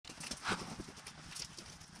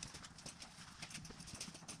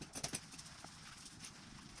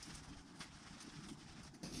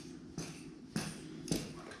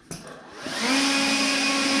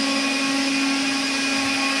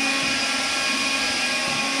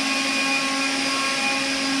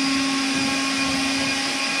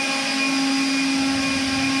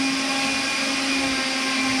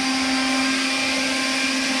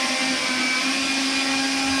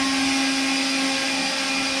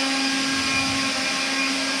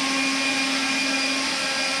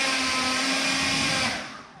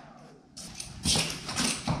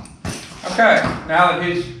Okay, now that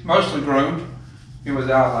he's mostly groomed, he was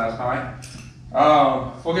out last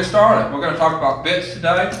night, we'll get started. We're going to talk about bits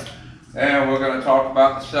today, and we're going to talk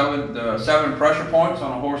about the seven pressure points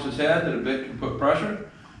on a horse's head that a bit can put pressure,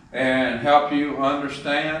 and help you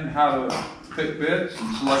understand how to pick bits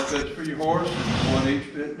and select bits for your horse and what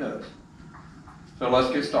each bit does. So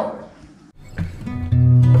let's get started.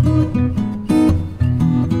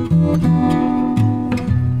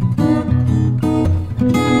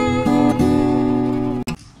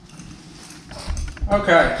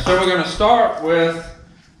 Okay, so we're going to start with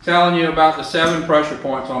telling you about the 7 pressure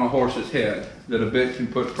points on a horse's head that a bit can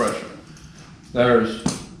put pressure. There's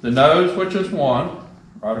the nose, which is 1,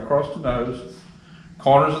 right across the nose.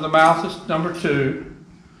 Corners of the mouth is number 2.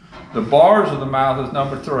 The bars of the mouth is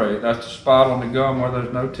number 3. That's the spot on the gum where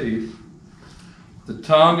there's no teeth. The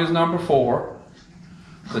tongue is number 4.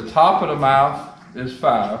 The top of the mouth is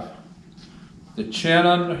 5. The chin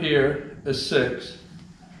under here is 6.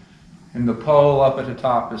 And the pole up at the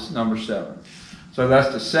top is number 7. So that's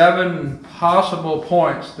the 7 possible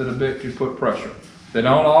points that a bit can put pressure. They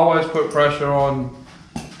don't always put pressure on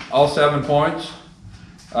all 7 points.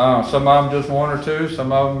 Some of them just 1 or 2,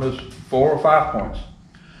 some of them is 4 or 5 points.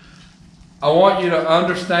 I want you to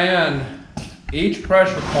understand each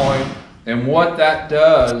pressure point and what that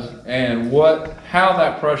does and how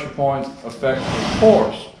that pressure point affects the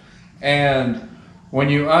horse. And when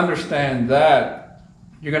you understand that,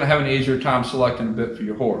 you're going to have an easier time selecting a bit for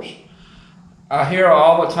your horse. I hear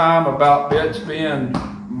all the time about bits being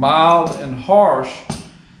mild and harsh,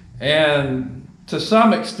 and to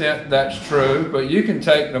some extent that's true, but you can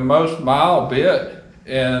take the most mild bit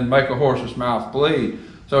and make a horse's mouth bleed.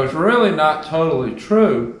 So it's really not totally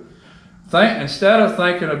true. Instead of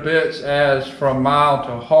thinking of bits as from mild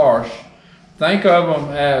to harsh, think of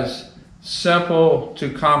them as simple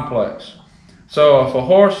to complex. So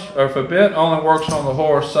if a bit only works on the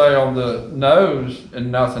horse, say on the nose and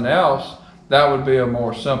nothing else, that would be a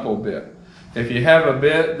more simple bit. If you have a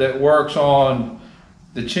bit that works on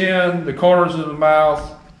the chin, the corners of the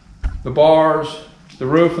mouth, the bars, the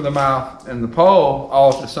roof of the mouth, and the pole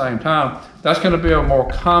all at the same time, that's going to be a more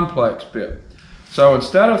complex bit. So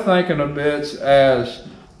instead of thinking of bits as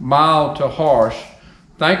mild to harsh,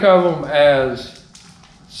 think of them as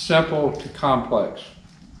simple to complex.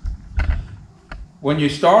 When you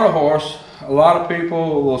start a horse, a lot of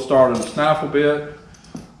people will start in a snaffle bit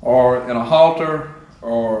or in a halter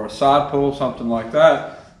or a side pull, something like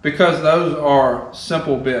that, because those are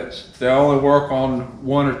simple bits. They only work on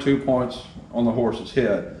 1 or 2 points on the horse's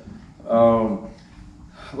head.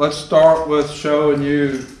 Let's start with showing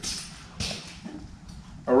you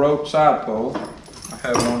a rope side pull. I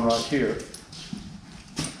have one right here.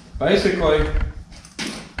 Basically,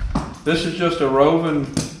 this is just a rope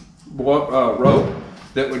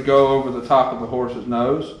that would go over the top of the horse's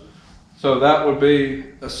nose. So that would be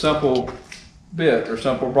a simple bit or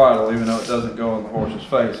simple bridle, even though it doesn't go on the horse's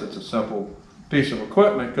face. It's a simple piece of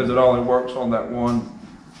equipment because it only works on that one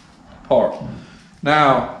part.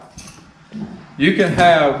 Now, you can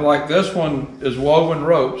have, like this one is woven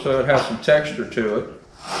rope, so it has some texture to it.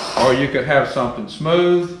 Or you could have something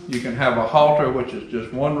smooth. You can have a halter, which is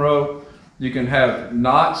just 1 rope. You can have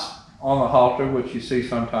knots on the halter, which you see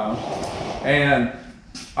sometimes. And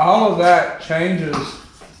all of that changes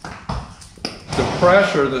the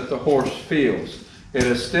pressure that the horse feels. It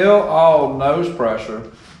is still all nose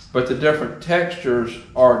pressure, but the different textures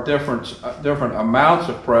are different amounts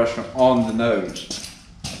of pressure on the nose.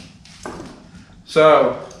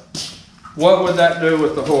 So what would that do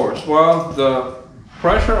with the horse? Well, the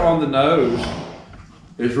pressure on the nose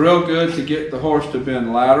is real good to get the horse to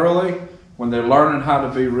bend laterally when they're learning how to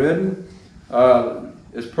be ridden.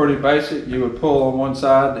 It's pretty basic. You would pull on one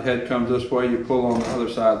side, the head comes this way. You pull on the other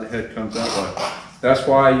side, the head comes that way. That's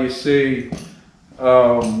why you see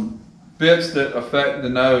bits that affect the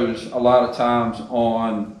nose a lot of times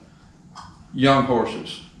on young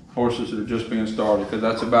horses that are just being started, because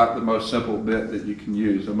that's about the most simple bit that you can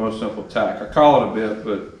use, the most simple tack. I call it a bit,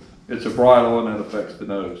 but it's a bridle and it affects the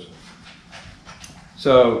nose.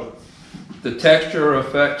 So the texture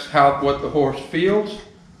affects what the horse feels,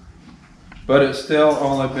 but it still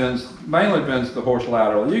mainly bends the horse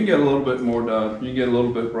laterally. You can get a little bit more done. You can get a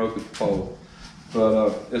little bit broke at the pole,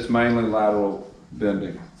 but it's mainly lateral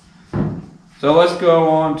bending. So let's go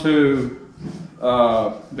on to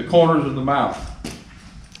the corners of the mouth.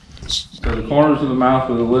 So the corners of the mouth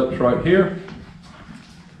are the lips right here,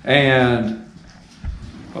 and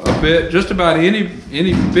just about any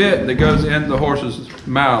bit that goes in the horse's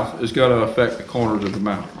mouth is going to affect the corners of the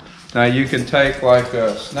mouth. Now you can take like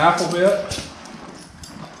a snaffle bit,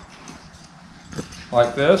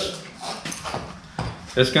 like this,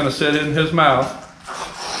 it's going to sit in his mouth,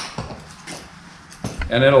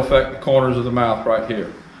 and it'll affect the corners of the mouth right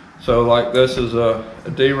here. So like this is a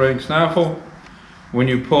D-ring snaffle. When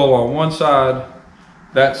you pull on one side,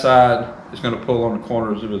 that side is going to pull on the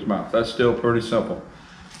corners of his mouth. That's still pretty simple.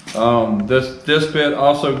 This bit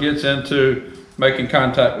also gets into making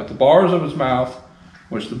contact with the bars of his mouth,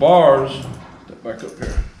 which the bars, step back up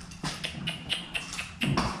here.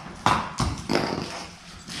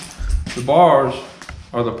 The bars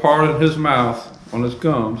are the part of his mouth on his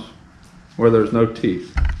gums where there's no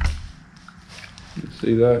teeth. You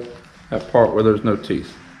see that? That part where there's no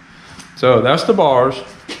teeth. So that's the bars.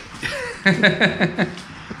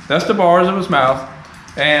 That's the bars of his mouth.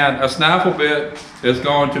 And a snaffle bit is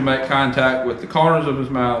going to make contact with the corners of his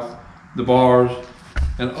mouth, the bars,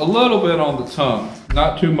 and a little bit on the tongue.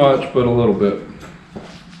 Not too much, but a little bit.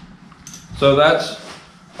 So that's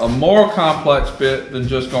a more complex bit than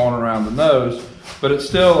just going around the nose, but it's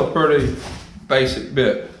still a pretty basic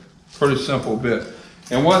bit, pretty simple bit.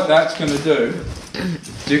 And what that's going to do,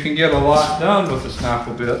 you can get a lot done with the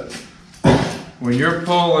snaffle bit. When you're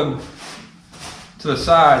pulling to the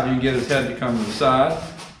side, you can get his head to come to the side.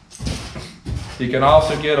 You can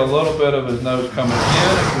also get a little bit of his nose coming in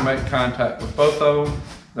if you make contact with both of them.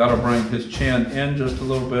 That'll bring his chin in just a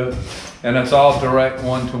little bit. And it's all direct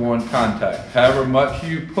one-to-one contact. However much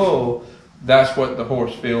you pull, that's what the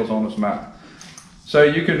horse feels on his mouth. So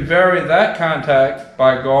you can vary that contact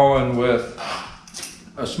by going with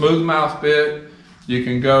a smooth mouth bit. You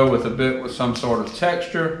can go with a bit with some sort of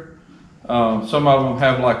texture. Some of them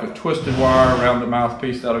have like a twisted wire around the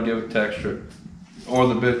mouthpiece that'll give it texture. Or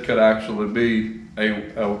the bit could actually be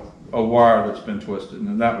a wire that's been twisted,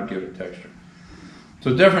 and that would give it texture.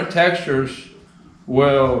 So different textures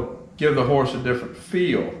will give the horse a different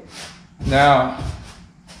feel. Now,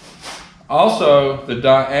 also the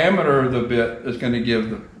diameter of the bit is going to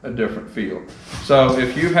give a different feel. So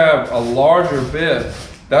if you have a larger bit,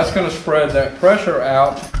 that's going to spread that pressure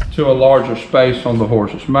out to a larger space on the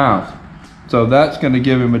horse's mouth. So that's going to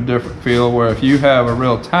give him a different feel, where if you have a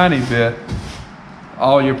real tiny bit,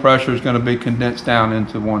 all your pressure is going to be condensed down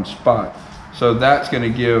into one spot. So that's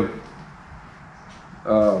going to give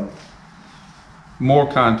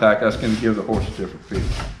more contact. That's going to give the horse a different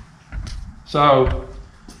feel. So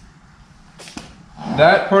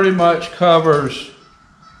that pretty much covers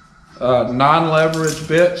non-leverage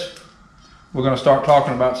bits. We're going to start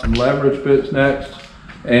talking about some leverage bits next,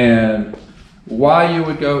 and why you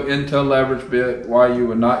would go into a leverage bit, why you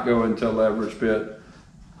would not go into a leverage bit.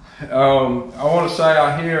 I want to say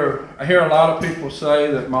I hear a lot of people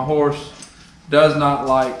say that my horse does not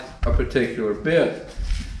like a particular bit.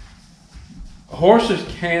 Horses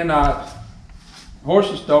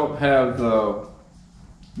don't have the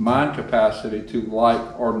mind capacity to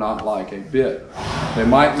like or not like a bit. They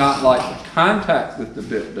might not like the contact that the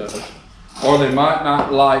bit does, or they might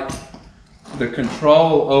not like the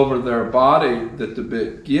control over their body that the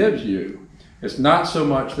bit gives you. It's not so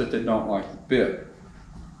much that they don't like the bit.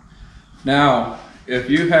 Now, if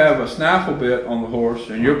you have a snaffle bit on the horse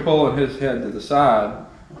and you're pulling his head to the side,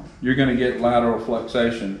 you're going to get lateral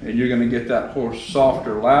flexation, and you're going to get that horse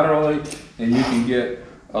softer laterally, and you can get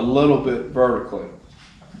a little bit vertically.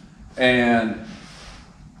 And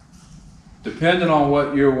depending on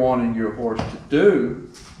what you're wanting your horse to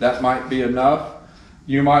do, that might be enough.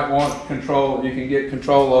 You might want control. You can get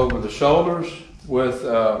control over the shoulders with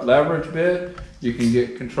a leverage bit. You can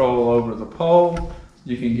get control over the pole.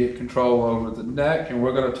 You can get control over the neck, and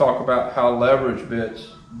we're going to talk about how leverage bits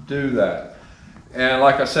do that. And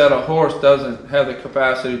like I said, a horse doesn't have the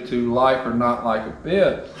capacity to like or not like a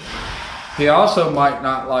bit. He also might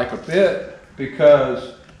not like a bit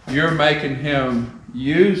because you're making him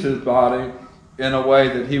use his body in a way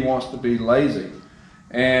that he wants to be lazy.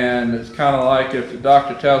 And it's kind of like if the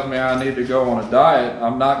doctor tells me I need to go on a diet,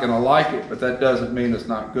 I'm not going to like it, but that doesn't mean it's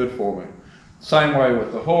not good for me. Same way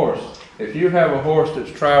with the horse. If you have a horse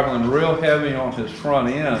that's traveling real heavy on his front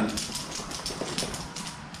end,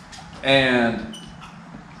 and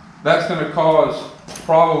that's going to cause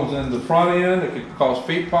problems in the front end, it can cause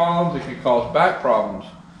feet problems, it can cause back problems.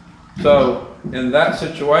 So in that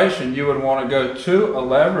situation, you would want to go to a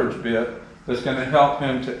leverage bit that's going to help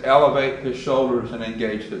him to elevate his shoulders and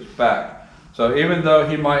engage his back. So even though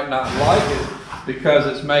he might not like it, because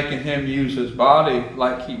it's making him use his body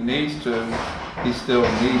like he needs to, he still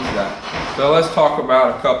needs that. So let's talk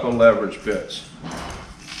about a couple of leverage bits.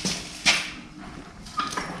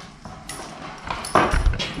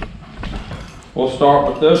 We'll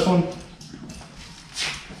start with this one.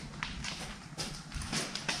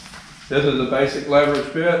 This is a basic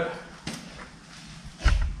leverage bit.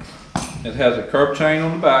 It has a curb chain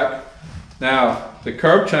on the back. Now, the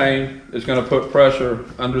curb chain is going to put pressure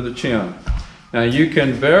under the chin. Now, you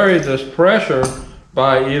can vary this pressure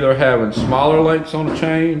by either having smaller links on the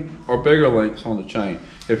chain or bigger links on the chain.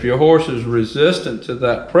 If your horse is resistant to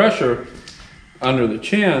that pressure under the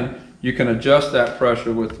chin, you can adjust that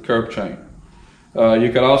pressure with the curb chain.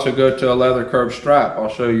 You could also go to a leather curb strap. I'll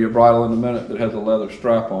show you a bridle in a minute that has a leather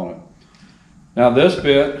strap on it. Now this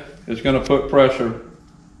bit is going to put pressure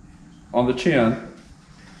on the chin,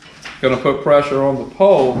 going to put pressure on the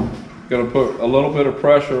pole, going to put a little bit of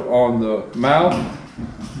pressure on the mouth,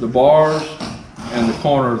 the bars, and the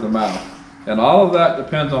corner of the mouth. And all of that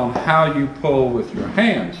depends on how you pull with your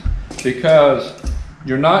hands, because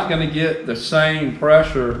you're not going to get the same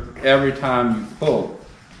pressure every time you pull.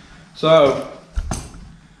 So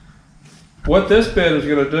what this bit is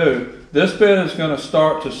going to do, this bit is going to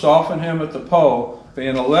start to soften him at the pole.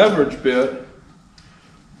 Being a leverage bit,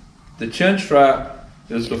 the chin strap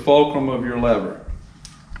is the fulcrum of your lever.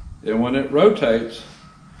 And when it rotates,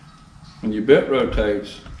 when your bit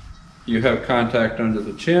rotates, you have contact under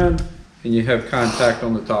the chin and you have contact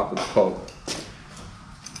on the top of the pole.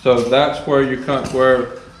 So that's where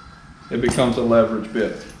it becomes a leverage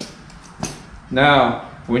bit. Now,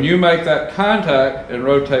 when you make that contact and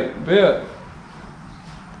rotate the bit,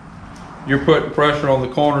 you're putting pressure on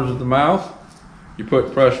the corners of the mouth, you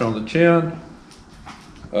put pressure on the chin,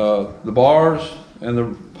 the bars, and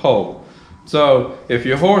the pole. So if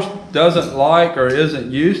your horse doesn't like or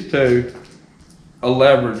isn't used to a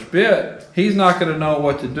leverage bit, he's not going to know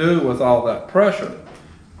what to do with all that pressure.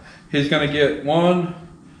 He's going to get 1,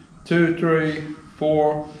 2, 3,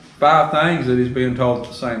 4, 5 things that he's being told at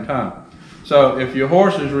the same time. So if your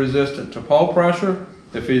horse is resistant to pole pressure,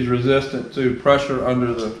 if he's resistant to pressure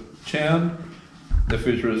under the chin, if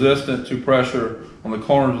he's resistant to pressure on the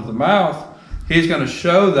corners of the mouth, he's going to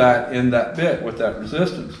show that in that bit with that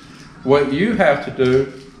resistance. What you have to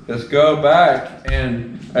do is go back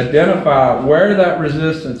and identify where that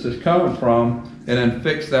resistance is coming from and then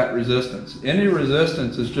fix that resistance. Any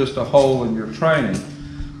resistance is just a hole in your training.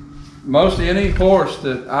 Most any horse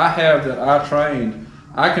that I have that I trained,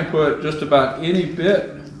 I can put just about any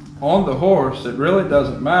bit on the horse. It really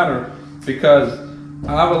doesn't matter because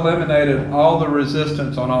I've eliminated all the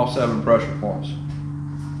resistance on all 7 pressure points.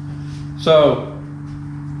 So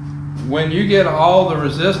when you get all the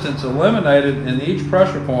resistance eliminated in each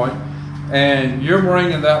pressure point and you're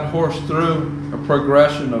bringing that horse through a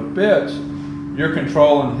progression of bits, you're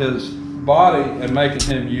controlling his body and making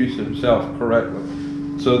him use himself correctly.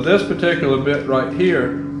 So this particular bit right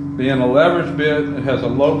here, being a leverage bit, it has a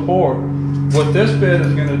low port. What this bit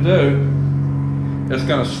is going to do, it's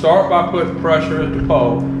going to start by putting pressure at the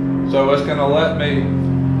pole. So it's going to let me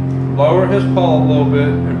lower his pole a little bit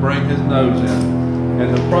and bring his nose in.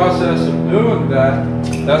 In the process of doing that,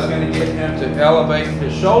 that's going to get him to elevate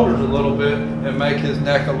his shoulders a little bit and make his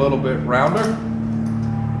neck a little bit rounder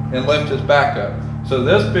and lift his back up. So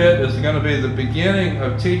this bit is going to be the beginning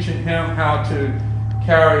of teaching him how to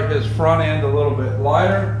carry his front end a little bit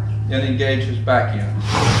lighter and engage his back end.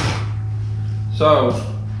 So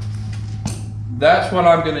that's what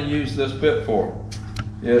I'm going to use this bit for,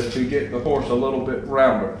 is to get the horse a little bit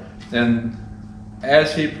rounder. And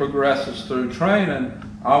as he progresses through training,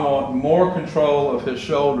 I want more control of his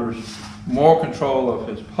shoulders, more control of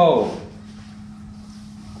his pole.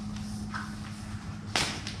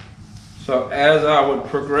 So as I would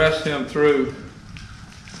progress him through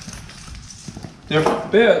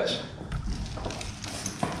different bits,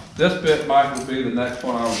 this bit might be the next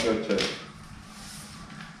one I would go to.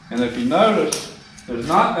 And if you notice, there's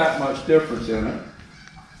not that much difference in it.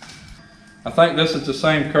 I think this is the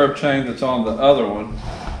same curb chain that's on the other one,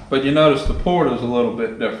 but you notice the port is a little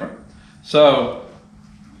bit different. So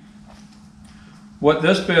what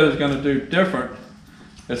this bit is going to do different,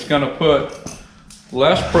 it's going to put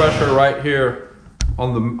less pressure right here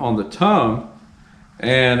on the tongue,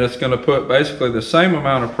 and it's going to put basically the same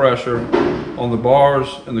amount of pressure on the bars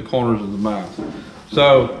and the corners of the mouth.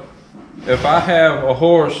 So if I have a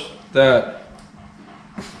horse that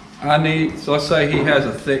so let's say he has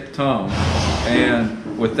a thick tongue,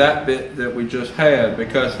 and with that bit that we just had,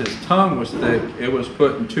 because his tongue was thick, it was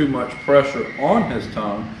putting too much pressure on his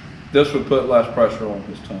tongue. This would put less pressure on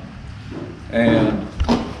his tongue. And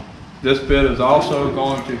this bit is also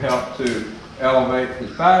going to help to elevate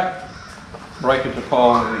his back, break it to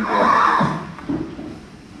pole, and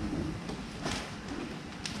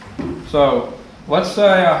engage. So let's say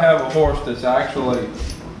I have a horse that's actually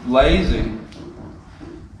lazy.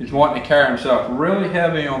 He's wanting to carry himself really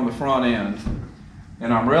heavy on the front end,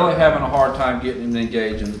 and I'm really having a hard time getting him to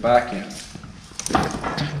engage in the back end.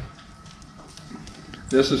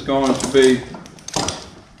 this is going to be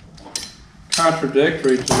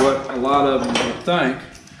contradictory to what a lot of them would think.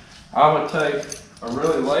 I would take a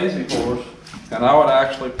really lazy horse and I would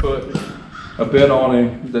actually put a bit on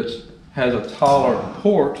him that has a taller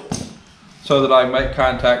port so that I make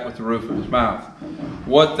contact with the roof of his mouth.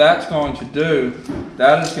 What that's going to do,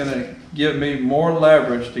 that is going to give me more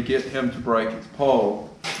leverage to get him to break his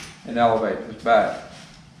pole and elevate his back.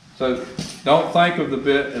 So don't think of the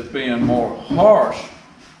bit as being more harsh.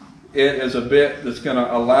 It is a bit that's going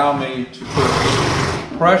to allow me to put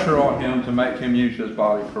pressure on him to make him use his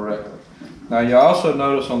body correctly. Now you also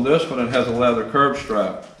notice on this one it has a leather curb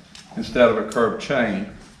strap instead of a curb chain.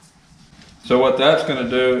 So what that's going to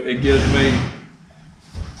do, it gives me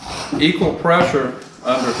equal pressure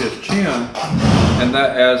under his chin, and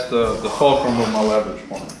that adds the fulcrum of my leverage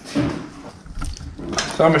point.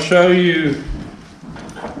 So I'm going to show you.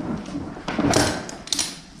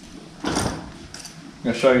 I'm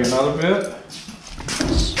going to show you another bit.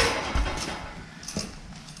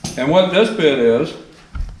 And what this bit is,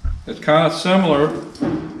 it's kind of similar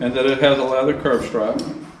in that it has a leather curb strap.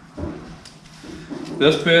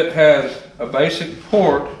 This bit has a basic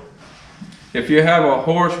port. If you have a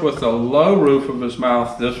horse with a low roof of his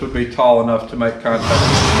mouth, this would be tall enough to make contact with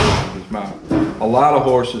the roof of his mouth. A lot of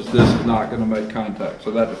horses, this is not going to make contact, so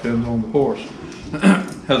that depends on the horse.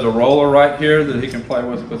 Has a roller right here that he can play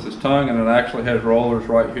with his tongue, and it actually has rollers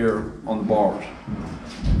right here on the bars.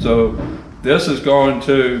 So this is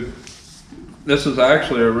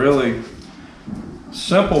actually a really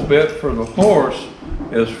simple bit for the horse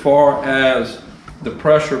as far as the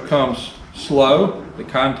pressure comes slow, the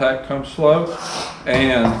contact comes slow,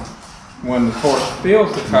 and when the horse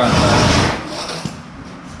feels the contact,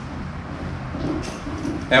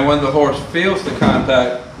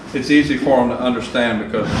 it's easy for him to understand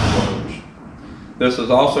because of the rollers. This is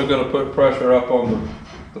also going to put pressure up on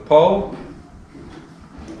the pole,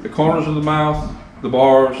 the corners of the mouth, the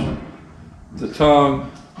bars, the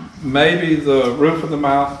tongue, maybe the roof of the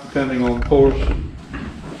mouth, depending on the horse,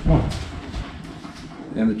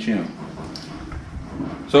 and the chin.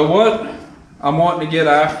 So what I'm wanting to get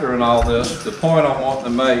after in all this, the point I'm wanting to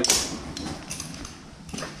make,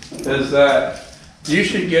 is that you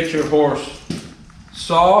should get your horse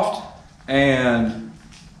soft and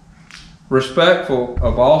respectful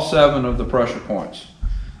of all 7 of the pressure points.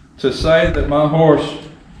 To say that my horse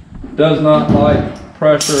does not like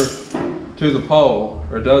pressure to the pole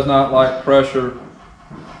or does not like pressure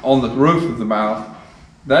on the roof of the mouth,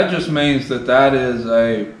 that just means that that is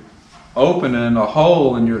a opening, a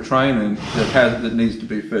hole in your training that needs to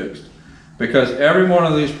be fixed. Because every one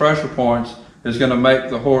of these pressure points is going to make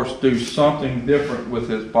the horse do something different with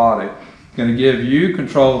his body. It's going to give you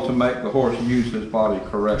control to make the horse use his body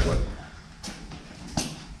correctly.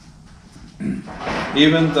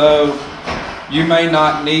 Even though you may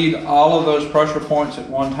not need all of those pressure points at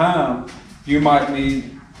one time, you might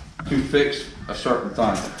need to fix a certain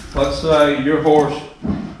thing. Let's say your horse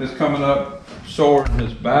is coming up sore in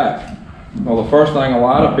his back. Well, the first thing a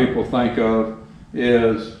lot of people think of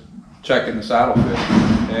is checking the saddle fit.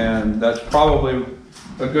 And that's probably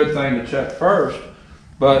a good thing to check first.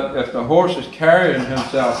 But if the horse is carrying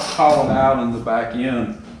himself hollowed out in the back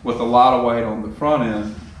end with a lot of weight on the front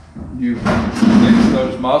end, you fix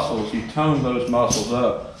those muscles, you tone those muscles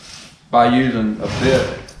up by using a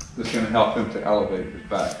bit that's going to help him to elevate his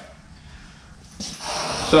back.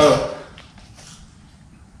 So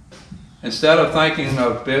instead of thinking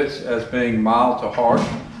of bits as being mild to harsh,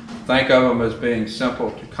 think of them as being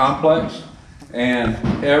simple to complex. And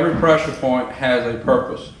every pressure point has a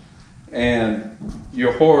purpose. And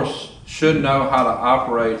your horse should know how to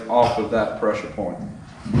operate off of that pressure point.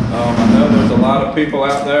 I know there's a lot of people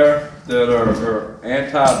out there that are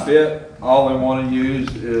anti-bit. All they want to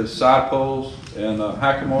use is side pulls and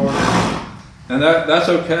hackamores. And that's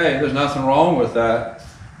okay. There's nothing wrong with that,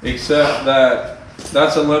 except that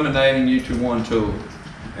that's eliminating you to one tool.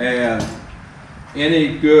 And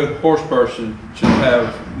any good horse person should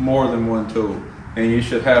have more than one tool. And you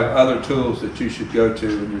should have other tools that you should go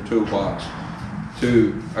to in your toolbox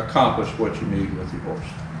to accomplish what you need with your horse.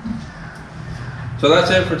 So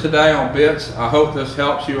that's it for today on bits. I hope this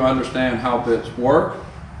helps you understand how bits work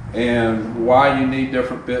and why you need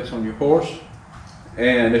different bits on your horse.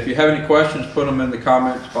 And if you have any questions, put them in the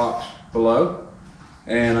comments box below.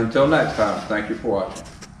 And until next time, thank you for watching.